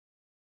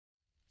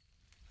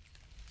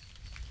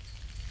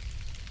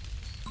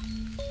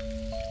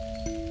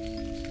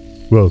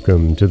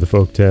Welcome to the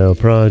Folktale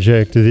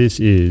Project. This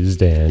is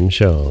Dan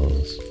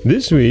Charles.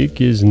 This week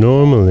is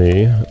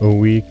normally a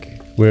week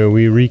where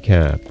we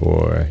recap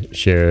or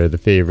share the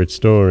favorite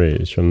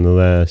stories from the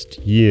last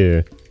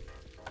year,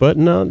 but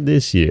not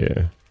this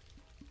year.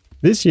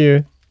 This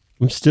year,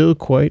 I'm still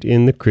quite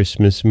in the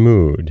Christmas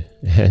mood,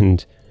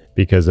 and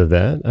because of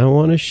that, I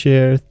want to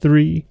share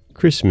 3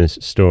 Christmas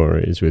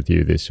stories with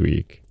you this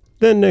week.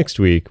 Then next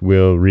week,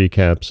 we'll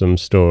recap some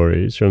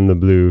stories from the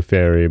Blue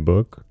Fairy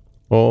book,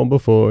 all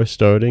before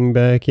starting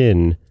back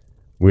in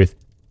with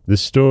the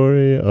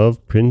story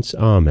of Prince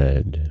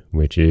Ahmed,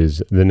 which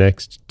is the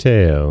next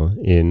tale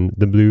in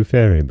the Blue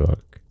Fairy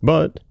book.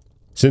 But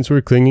since we're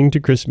clinging to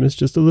Christmas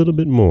just a little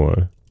bit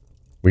more,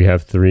 we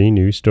have 3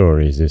 new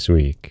stories this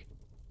week.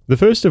 The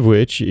first of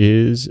which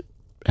is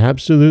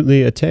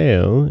absolutely a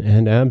tale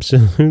and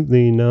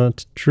absolutely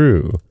not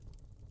true.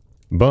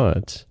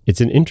 But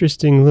it's an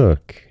interesting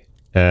look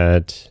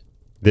at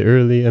the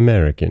early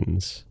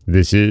Americans.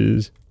 This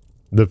is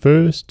the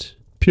first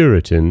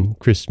Puritan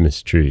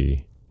Christmas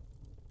tree.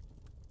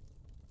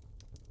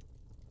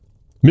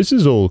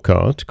 Mrs.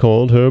 Olcott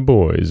called her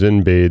boys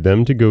and bade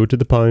them to go to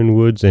the pine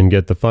woods and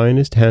get the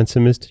finest,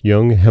 handsomest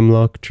young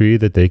hemlock tree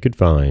that they could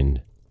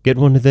find. Get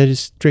one that is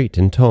straight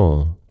and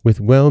tall,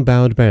 with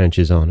well-bowed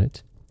branches on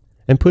it,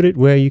 and put it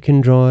where you can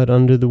draw it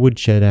under the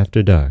woodshed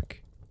after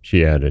dark,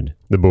 she added.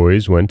 The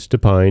boys went to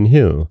Pine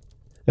Hill,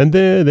 and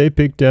there they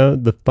picked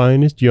out the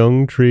finest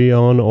young tree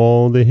on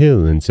all the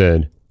hill and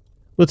said,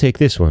 "We'll take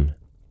this one."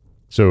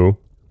 So,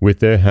 with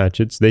their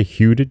hatchets, they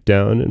hewed it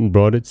down and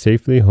brought it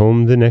safely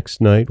home the next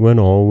night when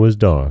all was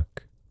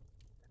dark.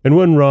 And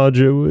when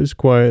Roger was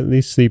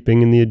quietly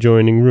sleeping in the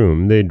adjoining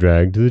room, they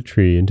dragged the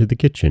tree into the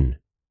kitchen.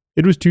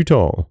 It was too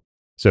tall,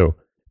 so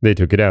they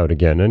took it out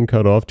again and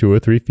cut off 2 or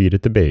 3 feet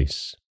at the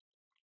base.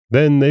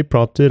 Then they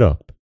propped it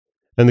up,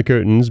 and the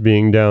curtains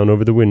being down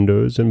over the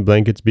windows and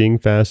blankets being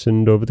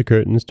fastened over the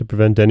curtains to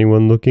prevent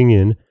anyone looking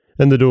in,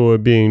 and the door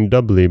being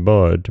doubly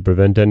barred to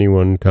prevent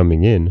anyone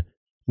coming in,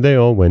 they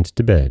all went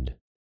to bed.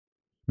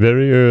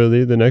 Very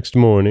early the next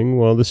morning,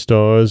 while the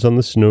stars on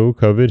the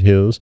snow-covered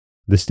hills,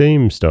 the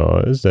same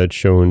stars that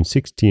shone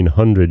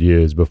 1,600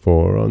 years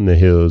before on the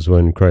hills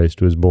when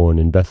Christ was born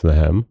in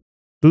Bethlehem,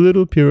 the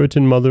little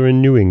Puritan mother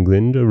in New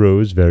England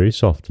arose very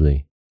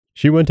softly.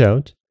 She went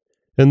out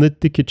and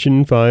lit the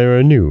kitchen fire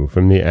anew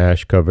from the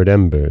ash-covered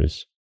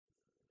embers.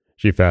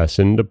 She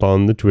fastened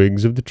upon the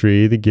twigs of the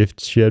tree the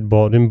gifts she had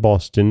bought in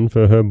Boston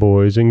for her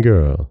boys and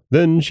girl.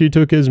 Then she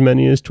took as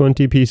many as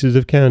 20 pieces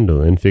of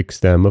candle and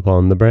fixed them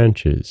upon the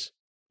branches.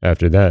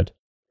 After that,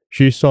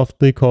 she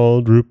softly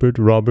called Rupert,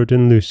 Robert,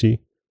 and Lucy,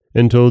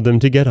 and told them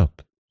to get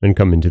up and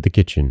come into the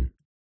kitchen.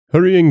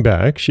 Hurrying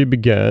back, she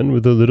began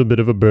with a little bit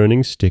of a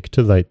burning stick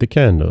to light the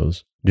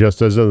candles.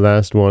 Just as the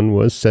last one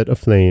was set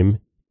aflame,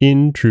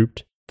 in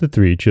trooped the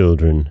 3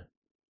 children.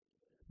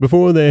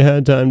 Before they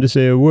had time to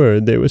say a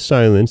word, they were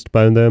silenced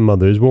by their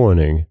mother's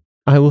warning.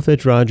 "I will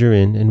fetch Roger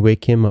in and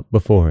wake him up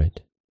before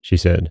it," she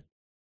said.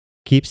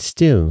 "Keep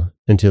still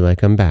until I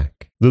come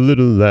back." The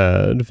little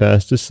lad,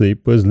 fast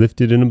asleep, was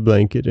lifted in a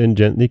blanket and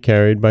gently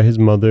carried by his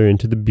mother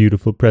into the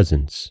beautiful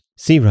presence.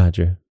 "See,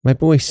 Roger, my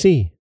boy,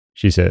 see,"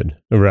 she said,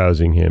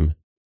 arousing him.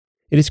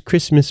 "It is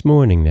Christmas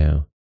morning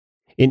now.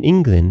 In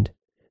England,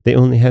 they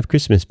only have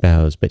Christmas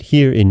boughs, but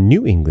here in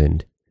New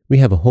England, we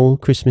have a whole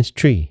Christmas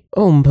tree."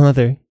 "Oh,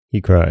 Mother," he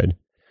cried.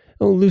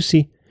 "Oh,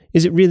 Lucy,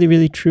 is it really,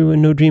 really true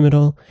and no dream at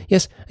all?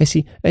 Yes, I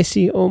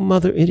see. Oh,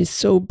 Mother, it is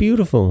so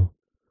beautiful.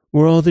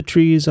 Were all the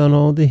trees on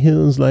all the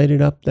hills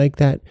lighted up like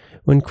that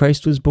when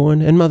Christ was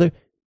born? And Mother,"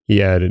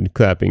 he added,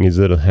 clapping his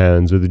little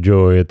hands with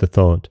joy at the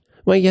thought,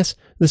 "why, yes,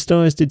 the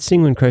stars did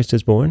sing when Christ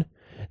was born.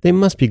 They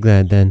must be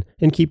glad then,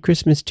 and keep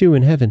Christmas too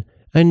in heaven.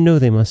 I know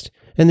they must,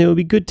 and there will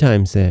be good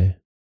times there."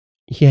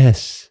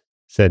 "Yes,"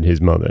 said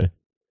his mother,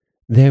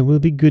 "there will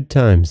be good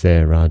times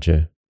there,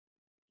 Roger."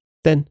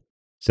 "Then,"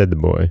 said the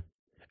boy,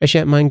 "I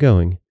shan't mind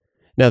going.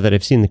 Now that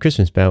I've seen the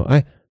Christmas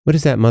bough, What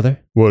is that, Mother?"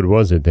 What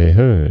was it they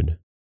heard?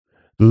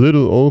 The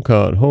little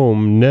Olcott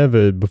home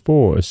never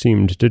before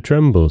seemed to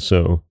tremble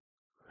so.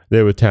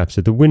 There were taps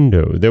at the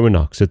window, there were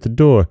knocks at the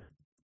door,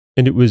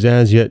 and it was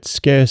as yet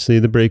scarcely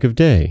the break of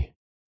day.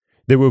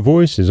 There were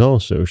voices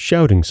also,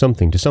 shouting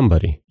something to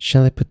somebody.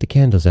 "Shall I put the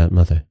candles out,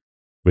 Mother?"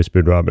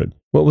 whispered Robert.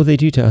 "What will they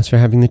do to us for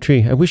having the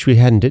tree? I wish we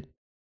hadn't it,"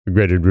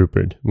 regretted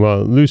Rupert,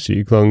 while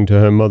Lucy clung to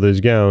her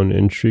mother's gown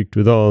and shrieked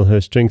with all her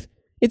strength,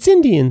 "It's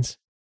Indians!"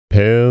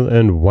 Pale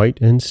and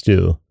white and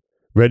still,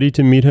 ready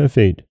to meet her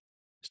fate,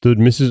 stood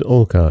Mrs.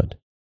 Olcott,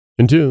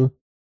 until,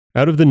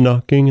 out of the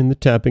knocking and the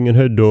tapping at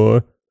her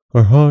door,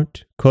 her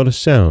heart caught a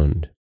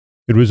sound.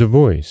 It was a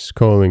voice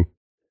calling,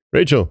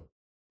 "Rachel!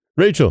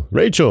 Rachel!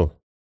 Rachel!"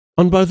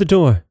 "Unbar the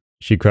door,"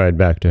 she cried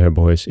back to her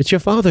boys. "It's your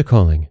father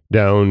calling."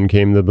 Down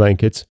came the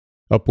blankets,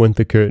 up went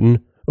the curtain,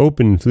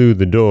 open flew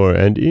the door,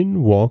 and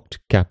in walked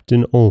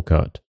Captain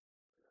Olcott,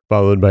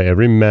 followed by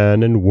every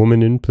man and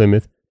woman in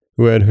Plymouth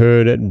who had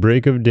heard at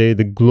break of day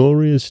the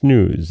glorious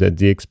news that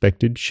the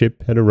expected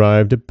ship had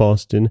arrived at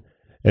Boston,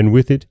 and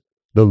with it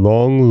the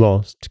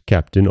long-lost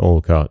Captain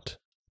Olcott.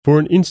 For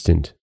an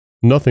instant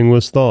Nothing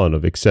was thought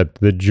of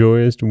except the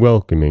joyous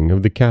welcoming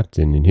of the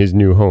captain in his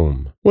new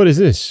home. "What is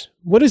this?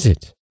 What is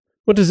it?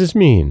 What does this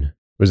mean?"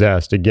 was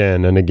asked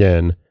again and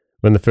again,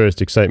 when the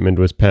first excitement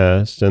was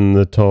past, and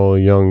the tall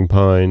young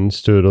pine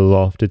stood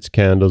aloft, its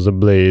candles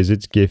ablaze,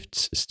 its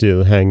gifts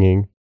still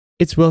hanging.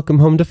 "It's welcome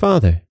home to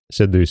father,"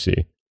 said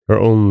Lucy, her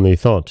only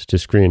thought to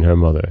screen her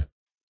mother.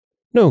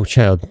 "No,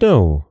 child,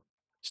 no,"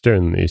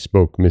 sternly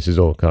spoke Mrs.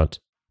 Olcott.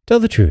 "Tell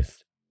the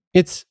truth.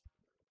 It's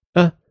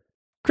a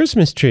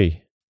Christmas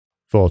tree,"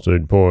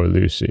 faltered poor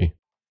Lucy.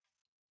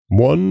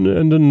 One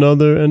and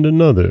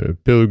another,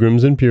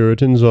 pilgrims and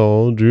Puritans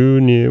all, drew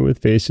near with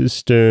faces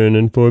stern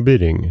and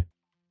forbidding,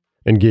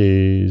 and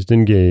gazed,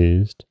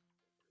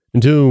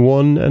 until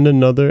one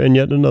and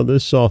yet another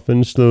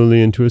softened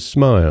slowly into a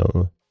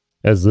smile,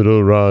 as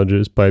little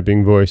Roger's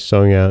piping voice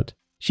sung out,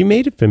 "She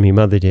made it for me,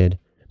 Mother did,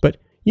 but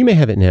you may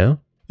have it now,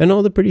 and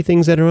all the pretty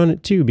things that are on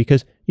it too,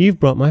 because you've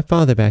brought my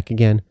father back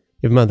again,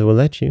 if Mother will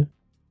let you,"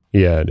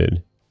 he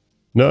added.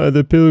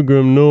 Neither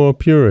pilgrim nor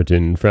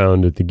Puritan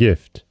frowned at the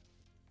gift.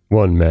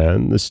 One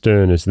man, the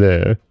sternest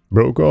there,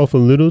 broke off a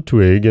little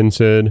twig and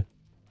said,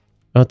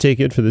 "I'll take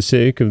it for the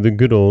sake of the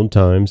good old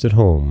times at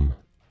home."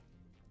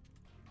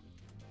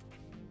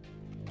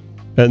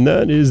 And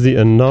that is the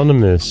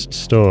anonymous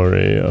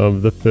story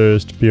of the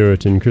first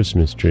Puritan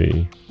Christmas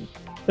tree.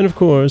 And of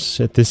course,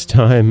 at this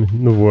time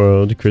in the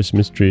world,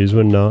 Christmas trees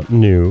were not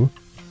new.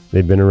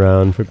 They've been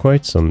around for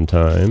quite some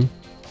time,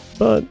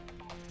 but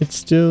it's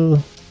still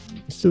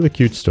a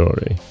cute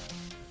story.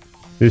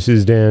 This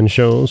is Dan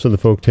Scholes for the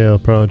Folktale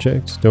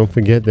Project. Don't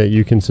forget that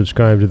you can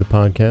subscribe to the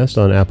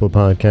podcast on Apple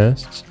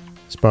Podcasts,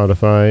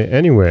 Spotify,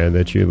 anywhere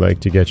that you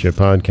like to get your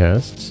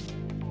podcasts.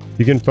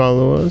 You can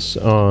follow us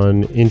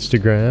on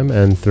Instagram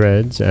and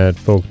Threads at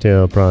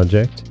Folktale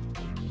Project.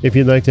 If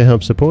you'd like to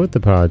help support the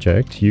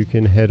project, you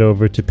can head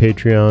over to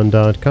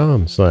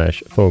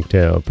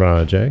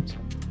patreon.com/folktaleproject.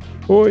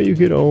 Or you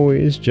could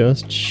always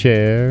just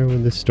share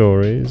the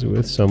stories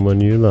with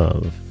someone you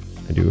love.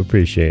 I do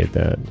appreciate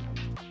that.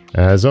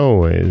 As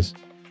always,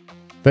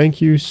 thank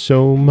you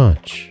so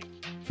much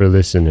for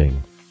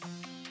listening.